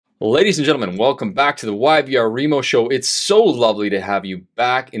Ladies and gentlemen, welcome back to the YVR Remo Show. It's so lovely to have you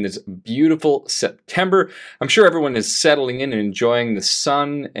back in this beautiful September. I'm sure everyone is settling in and enjoying the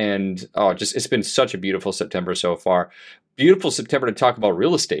sun, and it's been such a beautiful September so far. Beautiful September to talk about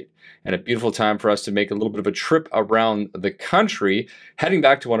real estate, and a beautiful time for us to make a little bit of a trip around the country, heading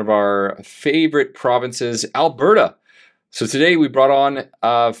back to one of our favorite provinces, Alberta. So today we brought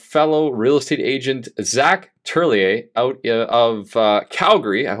on fellow real estate agent, Zach Turlier, out of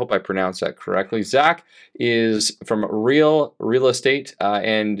Calgary. I hope I pronounced that correctly. Zach is from Real Estate,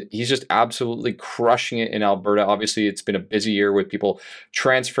 and he's just absolutely crushing it in Alberta. Obviously, it's been a busy year with people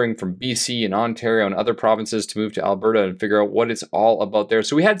transferring from BC and Ontario and other provinces to move to Alberta and figure out what it's all about there.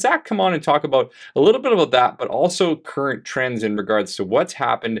 So we had Zach come on and talk about a little bit about that, but also current trends in regards to what's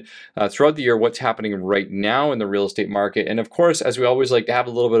happened throughout the year, what's happening right now in the real estate market. And of course, as we always like to have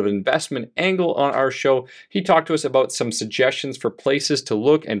a little bit of an investment angle on our show, he talked to us about some suggestions for places to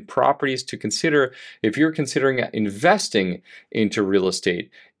look and properties to consider if you're considering investing into real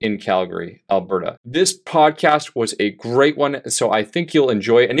estate in Calgary, Alberta. This podcast was a great one, so I think you'll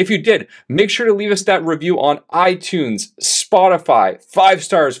enjoy it. And if you did, make sure to leave us that review on iTunes, Spotify, 5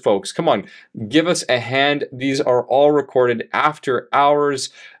 stars, folks. Come on, give us a hand. These are all recorded after hours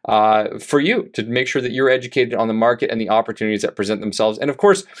for you to make sure that you're educated on the market and the opportunities that present themselves. And of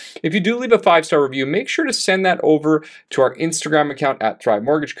course, if you do leave a 5-star review, make sure to send that over to our Instagram account at Thrive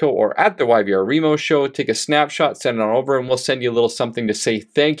Mortgage Co. or at the YVR Remo Show. Take a snapshot, send it on over, and we'll send you a little something to say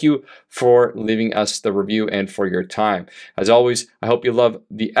thank you for leaving us the review and for your time. As always, I hope you love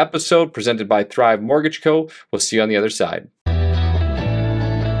the episode presented by Thrive Mortgage Co. We'll see you on the other side.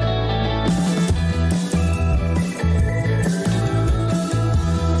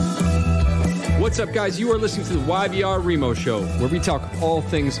 What's up, guys? You are listening to the YVR Remo Show, where we talk all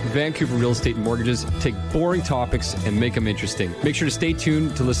things Vancouver real estate and mortgages, take boring topics and make them interesting. Make sure to stay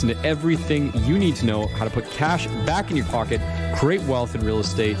tuned to listen to everything you need to know how to put cash back in your pocket, create wealth in real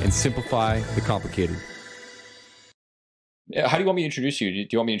estate, and simplify the complicated. How do you want me to introduce you? Do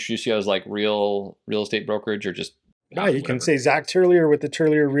you want me to introduce you as like real estate brokerage or just... No, you can say Zach Turlier with the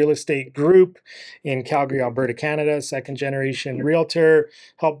Turlier Real Estate Group in Calgary, Alberta, Canada. Second generation realtor,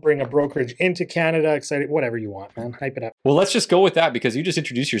 help bring a brokerage into Canada. Excited, whatever you want, man. Hype it up. Well, let's just go with that because you just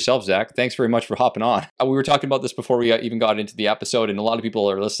introduced yourself, Zach. Thanks very much for hopping on. We were talking about this before we even got into the episode, and a lot of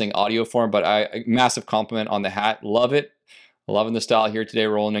people are listening audio form, but massive compliment on the hat. Love it. Loving the style here today,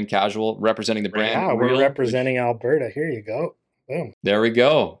 rolling in casual, representing the brand. Yeah, we're representing Alberta. Here you go. Boom. There we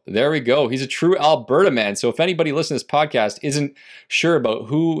go. He's a true Alberta man. So if anybody listening to this podcast isn't sure about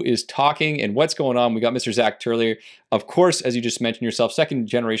who is talking and what's going on, we got Mr. Zach Turlier. Of course, as you just mentioned yourself, second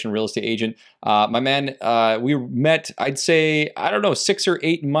generation real estate agent. My man, we met, I'd say, 6 or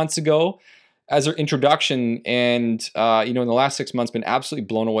 8 months ago as our introduction. And, in the last 6 months, been absolutely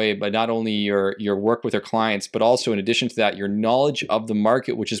blown away by not only your work with our clients, but also in addition to that, your knowledge of the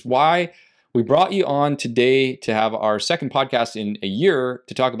market, which is why we brought you on today to have our second podcast in a year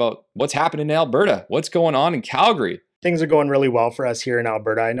to talk about what's happening in Alberta, what's going on in Calgary. Things are going really well for us here in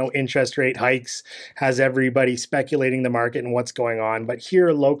Alberta. I know interest rate hikes has everybody speculating the market and what's going on, but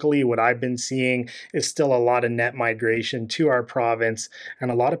here locally, what I've been seeing is still a lot of net migration to our province,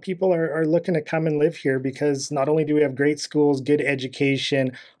 and a lot of people are looking to come and live here because not only do we have great schools, good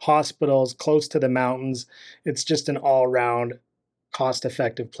education, hospitals, close to the mountains, it's just an all-around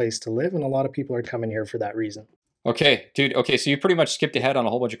cost-effective place to live, and a lot of people are coming here for that reason. Okay, dude. Okay, so you pretty much skipped ahead on a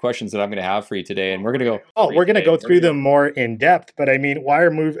whole bunch of questions that I'm going to have for you today, and we're going to go. Oh, we're going to go through them more in depth. But I mean, why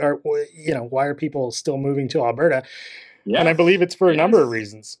are people still moving to Alberta? Yes. And I believe it's for a number of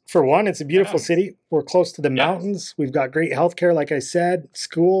reasons. For one, it's a beautiful city. We're close to the mountains. We've got great healthcare, like I said,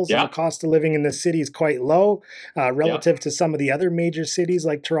 schools, and the cost of living in this city is quite low relative to some of the other major cities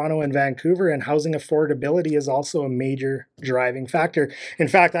like Toronto and Vancouver. And housing affordability is also a major driving factor. In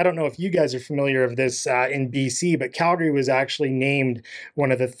fact, I don't know if you guys are familiar of this in BC, but Calgary was actually named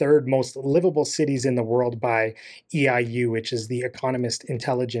one of the 3rd most livable cities in the world by EIU, which is the Economist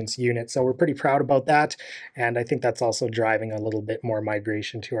Intelligence Unit. So we're pretty proud about that. And I think that's also driving a little bit more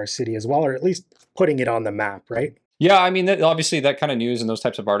migration to our city as well, or at least putting it on the map, right? Yeah, I mean, obviously that kind of news and those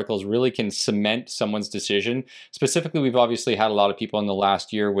types of articles really can cement someone's decision. Specifically, we've obviously had a lot of people in the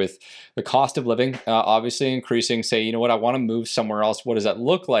last year with the cost of living obviously increasing, say, you know what, I want to move somewhere else. What does that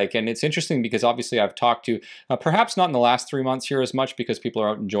look like? And it's interesting because obviously I've talked to, perhaps not in the last 3 months here as much because people are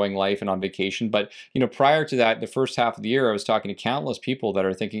out enjoying life and on vacation. But, prior to that, the first half of the year, I was talking to countless people that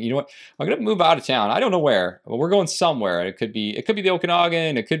are thinking, you know what, I'm going to move out of town. I don't know where, but we're going somewhere. It could be the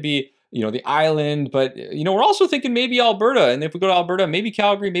Okanagan. It could be the island, but we're also thinking maybe Alberta. And if we go to Alberta, maybe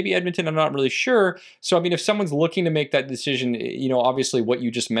Calgary, maybe Edmonton, I'm not really sure. So, I mean, if someone's looking to make that decision, obviously what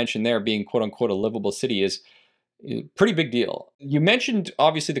you just mentioned there, being quote unquote a livable city, is pretty big deal. You mentioned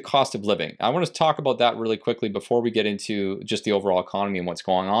obviously the cost of living. I want to talk about that really quickly before we get into just the overall economy and what's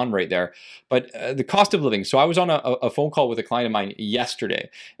going on right there. But the cost of living. So I was on a phone call with a client of mine yesterday,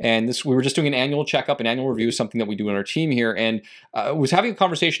 and we were just doing an annual checkup, an annual review, something that we do in our team here, and was having a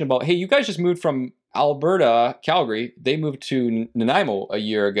conversation about, hey, you guys just moved from Alberta, Calgary. They moved to Nanaimo a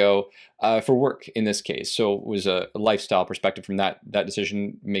year ago for work in this case. So it was a lifestyle perspective from that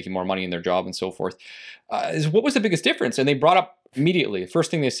decision, making more money in their job and so forth. What was the biggest difference? And they brought up immediately,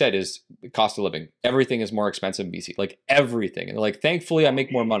 first thing they said is the cost of living. Everything is more expensive in BC, like everything. And they're like, thankfully, I make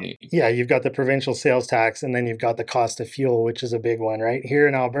more money. Yeah, you've got the provincial sales tax, and then you've got the cost of fuel, which is a big one, right? Here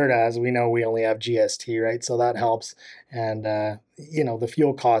in Alberta, as we know, we only have GST, right? So that helps. And, the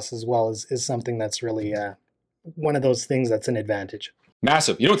fuel costs as well is something that's really one of those things that's an advantage.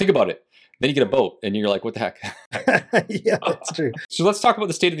 Massive. You don't think about it. Then you get a boat and you're like, what the heck? Yeah, that's true. So let's talk about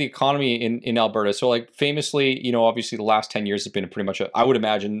the state of the economy in Alberta. So like famously, obviously the last 10 years has been pretty much, I would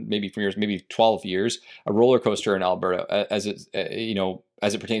imagine maybe 12 years, a roller coaster in Alberta as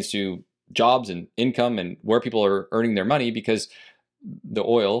it pertains to jobs and income and where people are earning their money, because the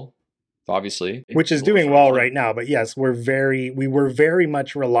oil, obviously, which is doing well right now. But yes, we were very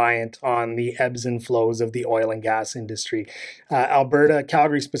much reliant on the ebbs and flows of the oil and gas industry. Alberta,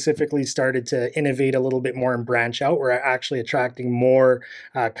 Calgary specifically, started to innovate a little bit more and branch out. We're actually attracting more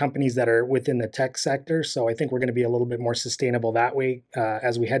companies that are within the tech sector. So I think we're going to be a little bit more sustainable that way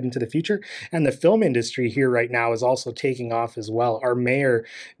as we head into the future. And the film industry here right now is also taking off as well. Our mayor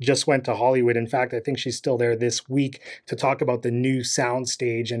just went to Hollywood. In fact, I think she's still there this week to talk about the new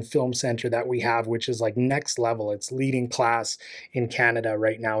soundstage and film center that we have, which is like next level. It's leading class in Canada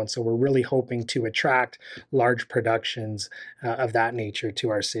right now. And so we're really hoping to attract large productions of that nature to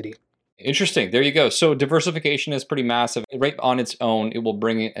our city. Interesting. There you go. So diversification is pretty massive. Right on its own, it will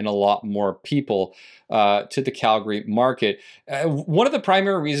bring in a lot more people to the Calgary market. One of the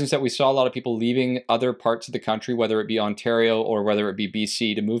primary reasons that we saw a lot of people leaving other parts of the country, whether it be Ontario or whether it be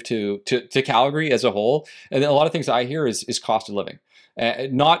BC, to move to Calgary as a whole, and a lot of things I hear is cost of living.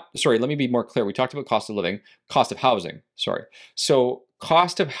 Let me be more clear. We talked about cost of living, cost of housing. So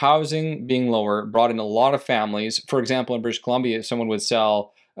cost of housing being lower brought in a lot of families. For example, in British Columbia, if someone would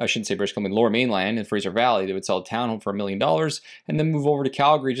sell, I shouldn't say British Columbia, Lower Mainland in Fraser Valley, they would sell a townhome for $1 million and then move over to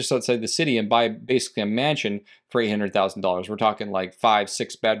Calgary just outside the city and buy basically a mansion for $800,000. We're talking like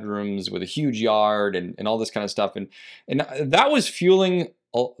 5-6 bedrooms with a huge yard and all this kind of stuff. And that was fueling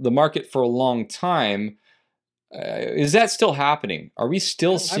the market for a long time. Is that still happening? Are we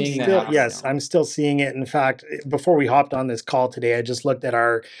still seeing that happen? Yes, I'm still seeing it. In fact, before we hopped on this call today, I just looked at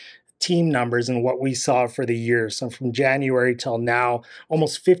our team numbers and what we saw for the year. So from January till now,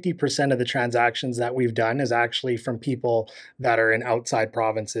 almost 50% of the transactions that we've done is actually from people that are in outside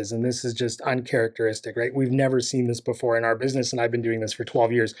provinces. And this is just uncharacteristic, right? We've never seen this before in our business, and I've been doing this for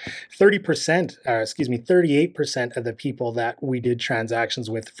 12 years. 38% of the people that we did transactions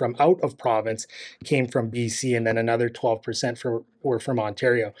with from out of province came from BC, and then another 12% were from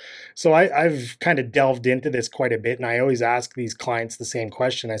Ontario. So I've kind of delved into this quite a bit, and I always ask these clients the same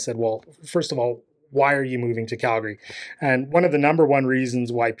question. I said, well, first of all, why are you moving to Calgary? And one of the number one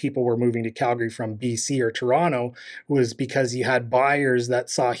reasons why people were moving to Calgary from BC or Toronto was because you had buyers that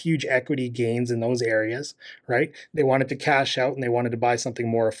saw huge equity gains in those areas, right? They wanted to cash out and they wanted to buy something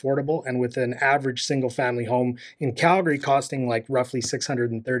more affordable. And with an average single family home in Calgary costing like roughly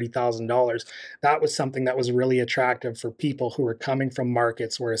 $630,000, that was something that was really attractive for people who were coming from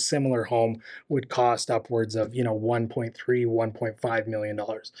markets where a similar home would cost upwards of, $1.3, $1.5 million.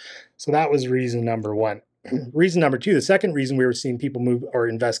 So that was reason number one. Reason number two, the second reason we were seeing people move or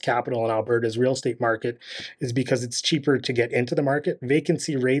invest capital in Alberta's real estate market is because it's cheaper to get into the market.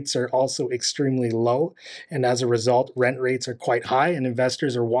 Vacancy rates are also extremely low, and as a result, rent rates are quite high, and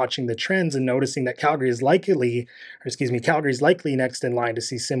investors are watching the trends and noticing that Calgary is likely next in line to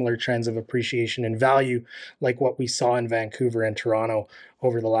see similar trends of appreciation in value like what we saw in Vancouver and Toronto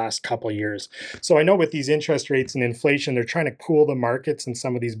over the last couple of years. So I know with these interest rates and inflation, they're trying to cool the markets in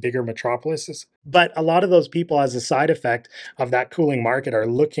some of these bigger metropolises. But a lot of those people, as a side effect of that cooling market, are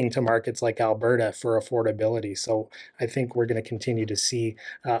looking to markets like Alberta for affordability. So I think we're going to continue to see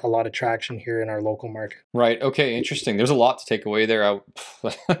a lot of traction here in our local market. Right. Okay. Interesting. There's a lot to take away there.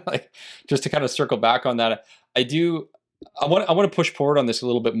 Just to kind of circle back on that, I want to push forward on this a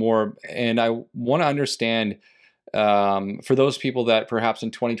little bit more, and I want to understand for those people that perhaps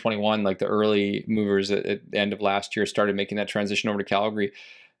in 2021, like the early movers at the end of last year, started making that transition over to Calgary.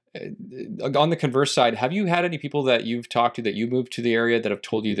 on the converse side, have you had any people that you've talked to that you moved to the area that have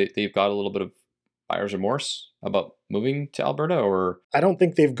told you that they've got a little bit of buyer's remorse about moving to Alberta? Or I don't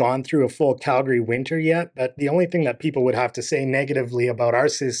think they've gone through a full Calgary winter yet, but the only thing that people would have to say negatively about our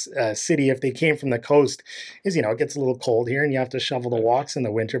city if they came from the coast is, it gets a little cold here and you have to shovel the walks in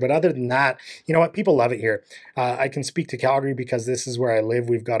the winter. But other than that, you know what? People love it here. I can speak to Calgary because this is where I live.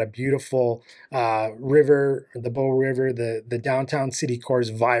 We've got a beautiful river, the Bow River, the downtown city core is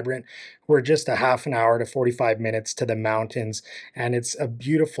vibrant. We're just a half an hour to 45 minutes to the mountains, and it's a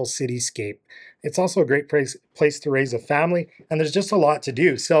beautiful cityscape. It's also a great place to raise a family, and there's just a lot to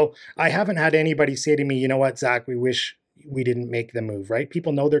do. So I haven't had anybody say to me, you know what, Zach, we wish we didn't make the move, right?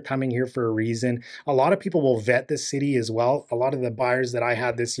 People know they're coming here for a reason. A lot of people will vet the city as well. A lot of the buyers that I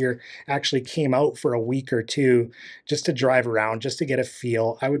had this year actually came out for a week or two just to drive around, just to get a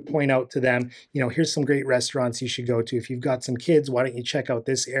feel. I would point out to them, here's some great restaurants you should go to. If you've got some kids, why don't you check out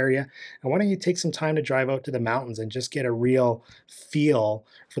this area? And why don't you take some time to drive out to the mountains and just get a real feel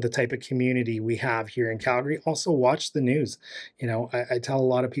for the type of community we have here in Calgary. Also watch the news. I tell a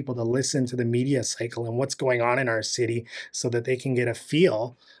lot of people to listen to the media cycle and what's going on in our city so that they can get a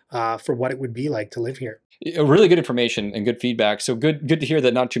feel for what it would be like to live here. Really good information and good feedback. So good to hear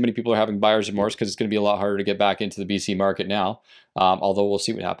that not too many people are having buyer's remorse, because it's going to be a lot harder to get back into the BC market now. Although we'll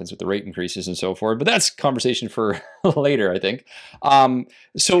see what happens with the rate increases and so forth. But that's conversation for later, I think.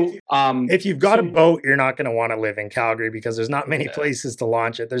 If you've got a boat, you're not going to want to live in Calgary because there's not many places to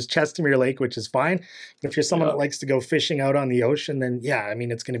launch it. There's Chestermere Lake, which is fine. If you're someone that likes to go fishing out on the ocean, then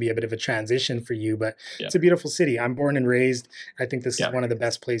it's going to be a bit of a transition for you. But it's a beautiful city. I'm born and raised. I think this is one of the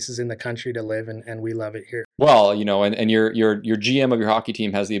best places in the country to live, and we love it here. Well, and your GM of your hockey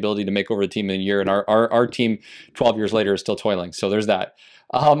team has the ability to make over the team in a year, and our team 12 years later is still toiling. So there's that.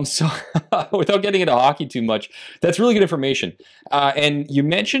 So without getting into hockey too much, that's really good information. And you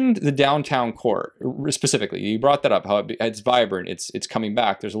mentioned the downtown core specifically. You brought that up, how it's vibrant, it's coming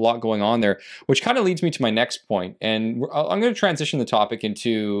back. There's a lot going on there, which kind of leads me to my next point. And I'm going to transition the topic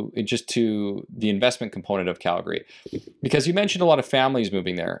to the investment component of Calgary, because you mentioned a lot of families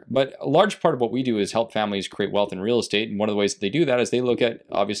moving there. But a large part of what we do is help families create wealth in real estate. And one of the ways that they do that is they look at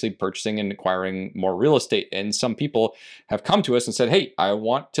obviously purchasing and acquiring more real estate. And some people have come to us and said, hey, I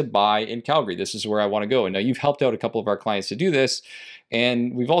want to buy in Calgary. This is where I want to go. And now you've helped out a couple of our clients to do this.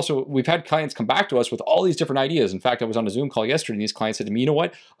 And we've had clients come back to us with all these different ideas. In fact, I was on a Zoom call yesterday and these clients said to me, you know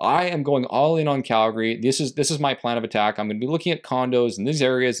what? I am going all in on Calgary. This is my plan of attack. I'm going to be looking at condos in these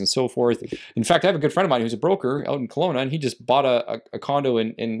areas and so forth. In fact, I have a good friend of mine who's a broker out in Kelowna, and he just bought a condo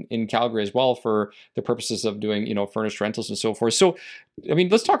in Calgary as well for the purposes of doing, furnished rentals and so forth. So,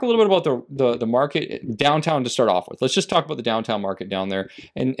 let's talk a little bit about the market downtown to start off with. Let's just talk about the downtown market down there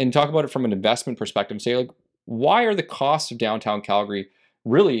and talk about it from an investment perspective. Say, why are the costs of downtown Calgary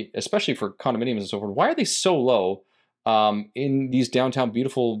really, especially for condominiums and so forth, why are they so low in these downtown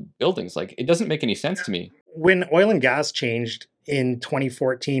beautiful buildings? Like, it doesn't make any sense to me. When oil and gas changed in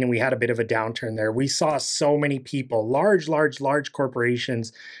 2014 and we had a bit of a downturn there, we saw so many people, large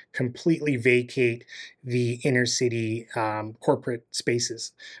corporations, completely vacate the inner city corporate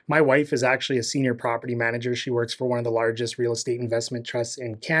spaces. My wife is actually a senior property manager. She works for one of the largest real estate investment trusts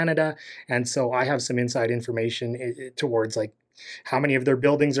in Canada. And so I have some inside information towards how many of their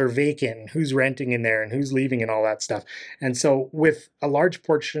buildings are vacant, and who's renting in there and who's leaving and all that stuff. And so with a large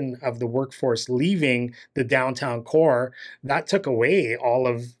portion of the workforce leaving the downtown core, that took away all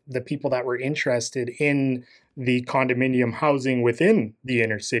of the people that were interested in the condominium housing within the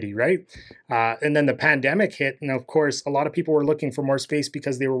inner city, right? And then the pandemic hit, and of course, a lot of people were looking for more space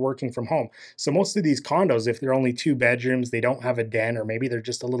because they were working from home. So most of these condos, if they're only 2 bedrooms, they don't have a den, or maybe they're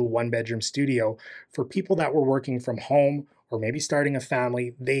just a little 1-bedroom studio. For people that were working from home or maybe starting a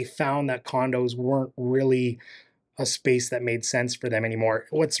family, they found that condos weren't really a space that made sense for them anymore.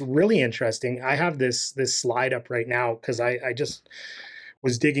 What's really interesting, I have this slide up right now because I just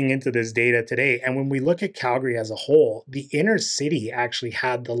was digging into this data today. And when we look at Calgary as a whole, the inner city actually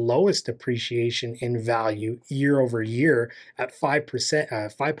had the lowest appreciation in value year over year at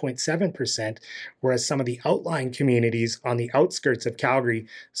 5.7%, whereas some of the outlying communities on the outskirts of Calgary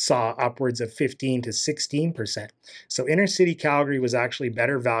saw upwards of 15 to 16%. So inner city Calgary was actually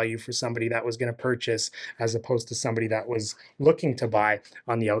better value for somebody that was going to purchase as opposed to somebody that was looking to buy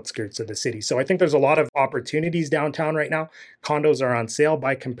on the outskirts of the city. So I think there's a lot of opportunities downtown right now. Condos are on sale.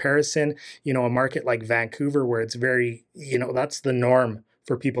 By comparison, a market like Vancouver, where it's very, that's the norm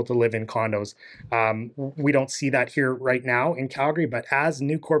for people to live in condos. We don't see that here right now in Calgary, but as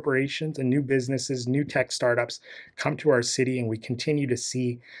new corporations and new businesses, new tech startups come to our city and we continue to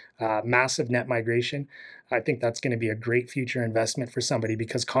see massive net migration, I think that's going to be a great future investment for somebody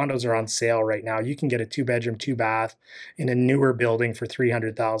because condos are on sale right now. You can get a 2-bedroom, 2-bath in a newer building for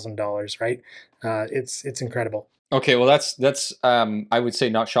 $300,000, right? It's incredible. Okay, well, that's I would say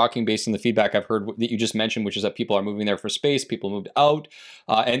not shocking based on the feedback I've heard that you just mentioned, which is that people are moving there for space. People moved out,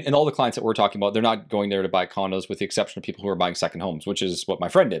 and all the clients that we're talking about, they're not going there to buy condos, with the exception of people who are buying second homes, which is what my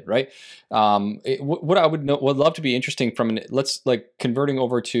friend did, right? What I would love to be interesting from let's like converting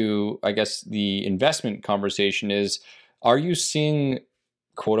over to, I guess, the investment conversation is, are you seeing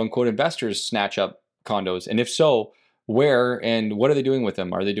quote unquote investors snatch up condos, and if so, where and what are they doing with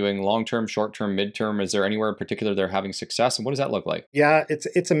them? Are they doing long-term, short-term, mid-term? Is there anywhere in particular they're having success? And what does that look like? Yeah,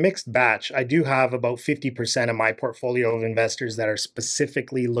 it's a mixed batch. I do have about 50% of my portfolio of investors that are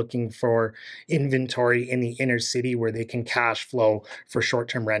specifically looking for inventory in the inner city where they can cash flow for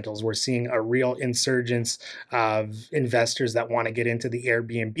short-term rentals. We're seeing a real insurgence of investors that want to get into the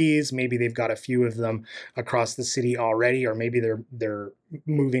Airbnbs. Maybe they've got a few of them across the city already, or maybe they're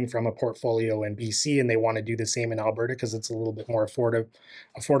moving from a portfolio in BC and they want to do the same in Alberta because it's a little bit more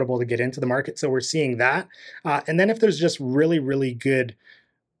affordable to get into the market. So we're seeing that. And then if there's just really, really good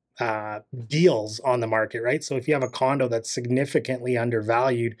deals on the market, right? So if you have a condo that's significantly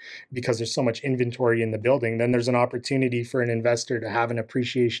undervalued because there's so much inventory in the building, then there's an opportunity for an investor to have an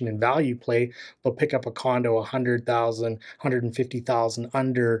appreciation in value play. They'll pick up a condo 100,000, 150,000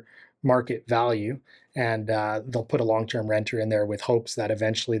 under market value, and they'll put a long-term renter in there with hopes that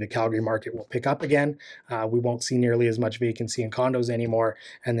eventually the Calgary market will pick up again. We won't see nearly as much vacancy in condos anymore,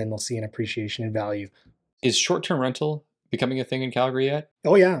 and then they'll see an appreciation in value. Is short-term rental becoming a thing in Calgary yet?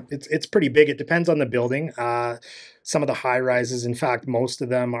 Oh yeah, it's pretty big. It depends on the building. Some of the high rises, in fact, most of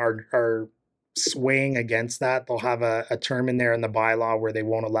them are swaying against that. They'll have a term in there in the bylaw where they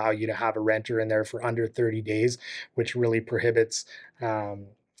won't allow you to have a renter in there for under 30 days, which really prohibits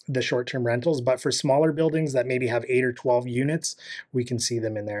the short-term rentals. But for smaller buildings that maybe have 8 or 12 units, we can see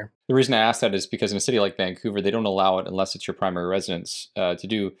them in there. The reason I ask that is because in a city like Vancouver, they don't allow it unless it's your primary residence to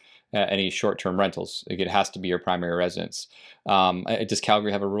do any short-term rentals. Like, it has to be your primary residence. Does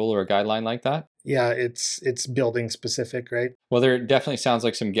Calgary have a rule or a guideline like that? Yeah, it's building specific, right? Well, there definitely sounds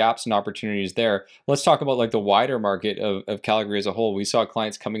like some gaps and opportunities there. Let's talk about like the wider market of Calgary as a whole. We saw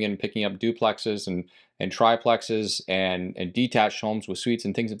clients coming in and picking up duplexes and triplexes and detached homes with suites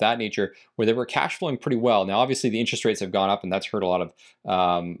and things of that nature, where they were cash flowing pretty well. Now, obviously, the interest rates have gone up, and that's hurt a lot of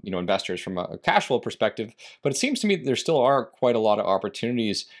investors from a cash flow perspective. But it seems to me that there still are quite a lot of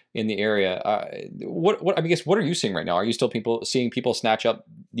opportunities in the area. What are you seeing right now? Are you still seeing people snatch up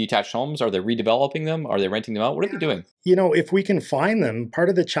detached homes? Are they redeveloping them? Are they renting them out? What are they doing? If we can find them, part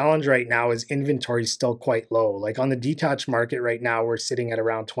of the challenge right now is inventory is still quite low. Like on the detached market right now, we're sitting at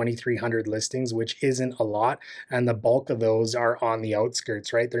around 2,300 listings, which isn't a lot. And the bulk of those are on the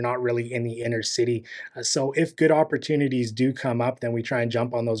outskirts, right? They're not really in the inner city. So if good opportunities do come up, then we try and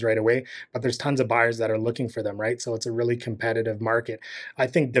jump on those right away. But there's tons of buyers that are looking for them, right? So it's a really competitive market. I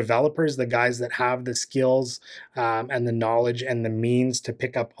think developers, the guys that have the skills and the knowledge and the means to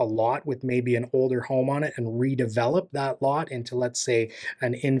pick up a lot with maybe an older home on it and redevelop that lot into, let's say,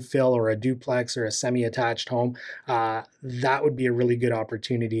 an infill or a duplex or a semi-attached home, that would be a really good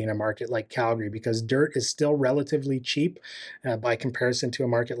opportunity in a market like Calgary, because dirt is still relatively cheap by comparison to a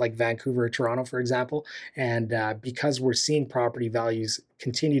market like Vancouver or Toronto, for example. And because we're seeing property values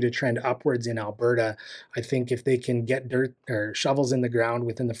continue to trend upwards in Alberta, I think if they can get dirt or shovels in the ground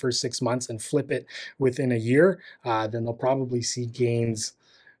within the first 6 months and flip it within a year, then they'll probably see gains,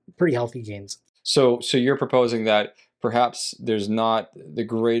 pretty healthy gains. So you're proposing that perhaps there's not the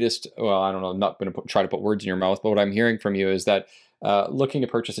greatest, well, I don't know, I'm not going to try to put words in your mouth, but what I'm hearing from you is that looking to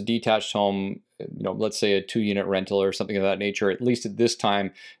purchase a detached home, let's say a 2-unit rental or something of that nature, at least at this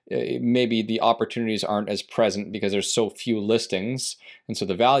time, maybe the opportunities aren't as present because there's so few listings, and so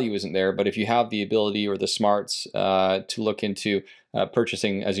the value isn't there. But if you have the ability or the smarts to look into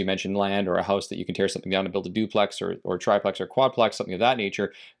purchasing, as you mentioned, land or a house that you can tear something down to build a duplex or triplex or quadplex, something of that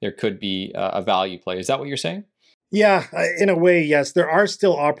nature, there could be a value play. Is that what you're saying? Yeah, in a way, yes. There are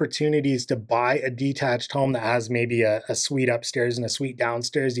still opportunities to buy a detached home that has maybe a suite upstairs and a suite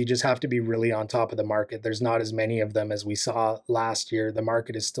downstairs. You just have to be really on top of the market. There's not as many of them as we saw last year. The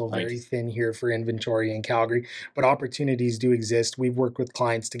market is still very thin here for inventory in Calgary, but opportunities do exist. We've worked with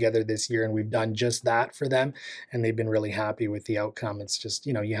clients together this year, and we've done just that for them, and they've been really happy with the outcome. It's just,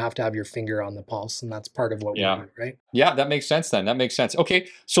 you have to have your finger on the pulse, and that's part of what we do, right? Yeah, that makes sense then. That makes sense. Okay,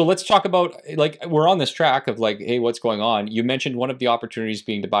 so let's talk about, like, we're on this track of like, hey, what's going on. You mentioned one of the opportunities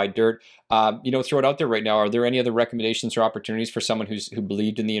being to buy dirt. Throw it out there right now. Are there any other recommendations or opportunities for someone who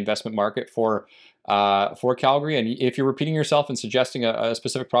believed in the investment market for Calgary? And if you're repeating yourself and suggesting a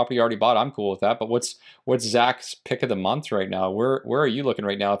specific property you already bought, I'm cool with that. But what's Zach's pick of the month right now? Where are you looking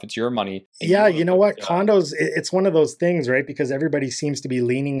right now if it's your money? Yeah, you know what? Condos, it's one of those things, right? Because everybody seems to be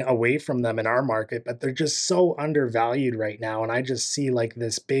leaning away from them in our market, but they're just so undervalued right now. And I just see like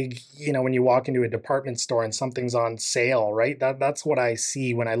this big, when you walk into a department store and something's on sale, right? That's what I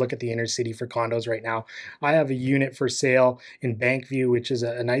see when I look at the inner city for condos right now. I have a unit for sale in Bankview, which is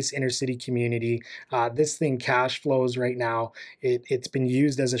a nice inner city community. This thing cash flows right now. It's been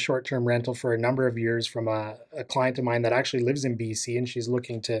used as a short-term rental for a number of years from a client of mine that actually lives in BC, and she's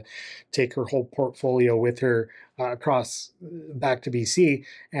looking to take her whole portfolio with her across back to BC.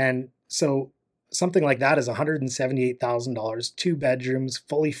 And so something like that is $178,000, 2 bedrooms,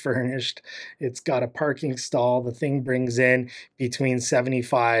 fully furnished. It's got a parking stall. The thing brings in between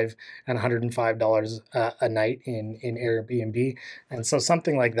 $75 and $105 a night in Airbnb. And so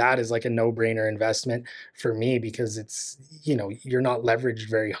something like that is like a no-brainer investment for me, because it's, you're not leveraged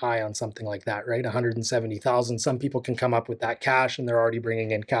very high on something like that, right? 170,000. Some people can come up with that cash and they're already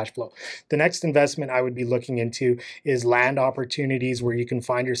bringing in cash flow. The next investment I would be looking into is land opportunities where you can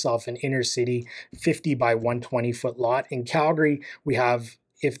find yourself in inner city 50 by 120 foot lot. In Calgary, we have,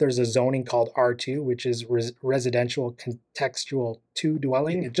 if there's a zoning called R2, which is residential contextual 2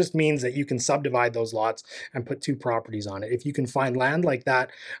 dwelling, it just means that you can subdivide those lots and put 2 properties on it. If you can find land like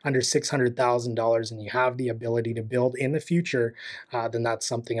that under $600,000 and you have the ability to build in the future, then that's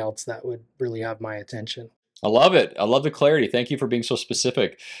something else that would really have my attention. I love it. I love the clarity. Thank you for being so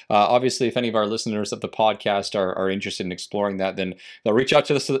specific. Obviously, if any of our listeners of the podcast are interested in exploring that, then they'll reach out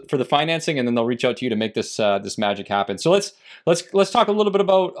to us for the financing, and then they'll reach out to you to make this magic happen. So let's talk a little bit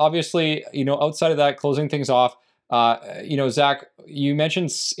about, obviously, outside of that, closing things off. Zach, you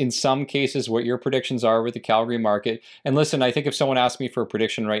mentioned in some cases what your predictions are with the Calgary market. And listen, I think if someone asked me for a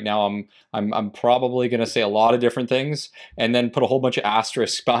prediction right now, I'm probably going to say a lot of different things and then put a whole bunch of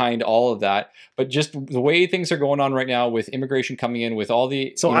asterisks behind all of that. But just the way things are going on right now with immigration coming in, with all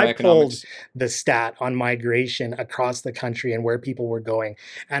the I pulled the stat on migration across the country and where people were going,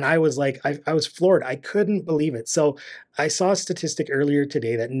 and I was like, I was floored. I couldn't believe it. So I saw a statistic earlier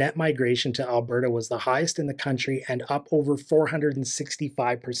today that net migration to Alberta was the highest in the country and up over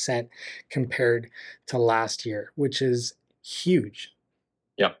 465% compared to last year, which is huge.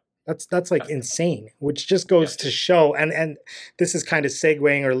 Yep. That's like insane, which just goes to show, and this is kind of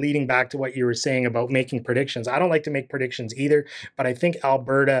segueing or leading back to what you were saying about making predictions. I don't like to make predictions either, but I think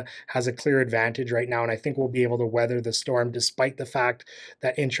Alberta has a clear advantage right now, and I think we'll be able to weather the storm despite the fact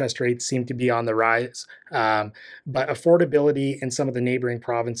that interest rates seem to be on the rise. But affordability in some of the neighboring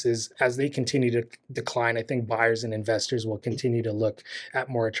provinces, as they continue to decline, I think buyers and investors will continue to look at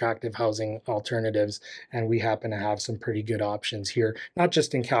more attractive housing alternatives, and we happen to have some pretty good options here, not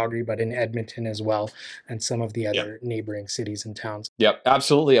just in Calgary, but in Edmonton as well, and some of the other neighboring cities and towns. Yep,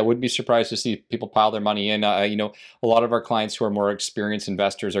 absolutely. I wouldn't be surprised to see people pile their money in. A lot of our clients who are more experienced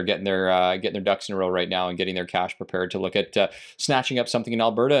investors are getting their ducks in a row right now and getting their cash prepared to look at snatching up something in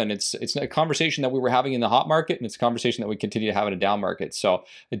Alberta. And it's a conversation that we were having in the hot market, and it's a conversation that we continue to have in a down market. So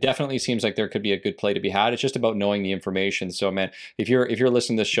it definitely seems like there could be a good play to be had. It's just about knowing the information. So man, if you're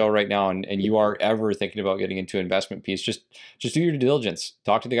listening to this show right now and you are ever thinking about getting into an investment piece, just do your due diligence.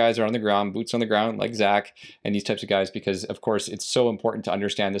 Talk to the guys that are on the ground, boots on the ground, like Zach and these types of guys, because of course it's so important to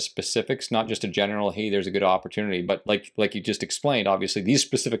understand the specifics, not just a general, hey, there's a good opportunity, but like you just explained, obviously these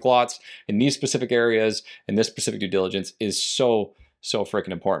specific lots in these specific areas and this specific due diligence is so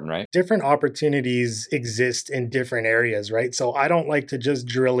freaking important, right? Different opportunities exist in different areas, right? So I don't like to just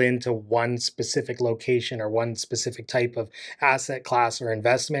drill into one specific location or one specific type of asset class or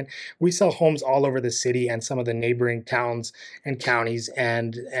investment. We sell homes all over the city and some of the neighboring towns and counties,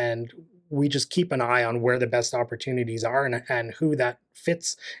 and we just keep an eye on where the best opportunities are and who that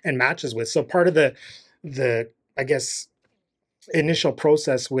fits and matches with. So part of the I guess initial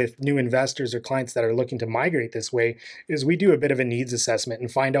process with new investors or clients that are looking to migrate this way is we do a bit of a needs assessment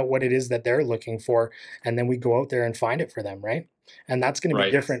and find out what it is that they're looking for, and then we go out there and find it for them, right? And that's going to be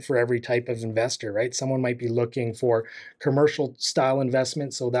different for every type of investor, right? Someone might be looking for commercial style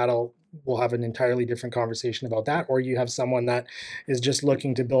investment, so we'll have an entirely different conversation about that. Or you have someone that is just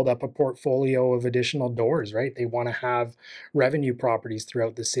looking to build up a portfolio of additional doors, right? They want to have revenue properties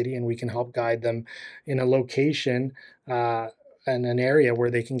throughout the city, and we can help guide them in a location and an area where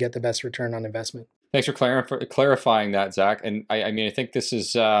they can get the best return on investment. Thanks for clarifying that, Zach. And I mean, I think this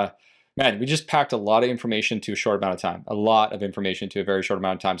is Man, we just packed a lot of information to a short amount of time. A lot of information to a very short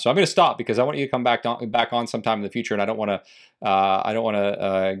amount of time. So I'm going to stop because I want you to come back on sometime in the future, and I don't want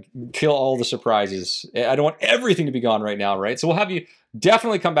to kill all the surprises. I don't want everything to be gone right now, right? So we'll have you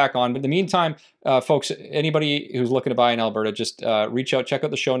definitely come back on. But in the meantime, folks, anybody who's looking to buy in Alberta, just reach out, check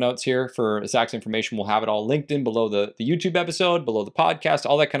out the show notes here for Zach's information. We'll have it all linked in below the YouTube episode, below the podcast,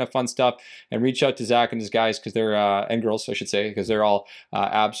 all that kind of fun stuff. And reach out to Zach and his guys because they're and girls, I should say, because they're all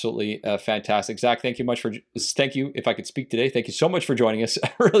absolutely fantastic. Zach, thank you. If I could speak today, thank you so much for joining us.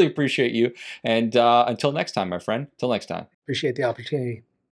 I really appreciate you. And until next time, my friend. Till next time. Appreciate the opportunity.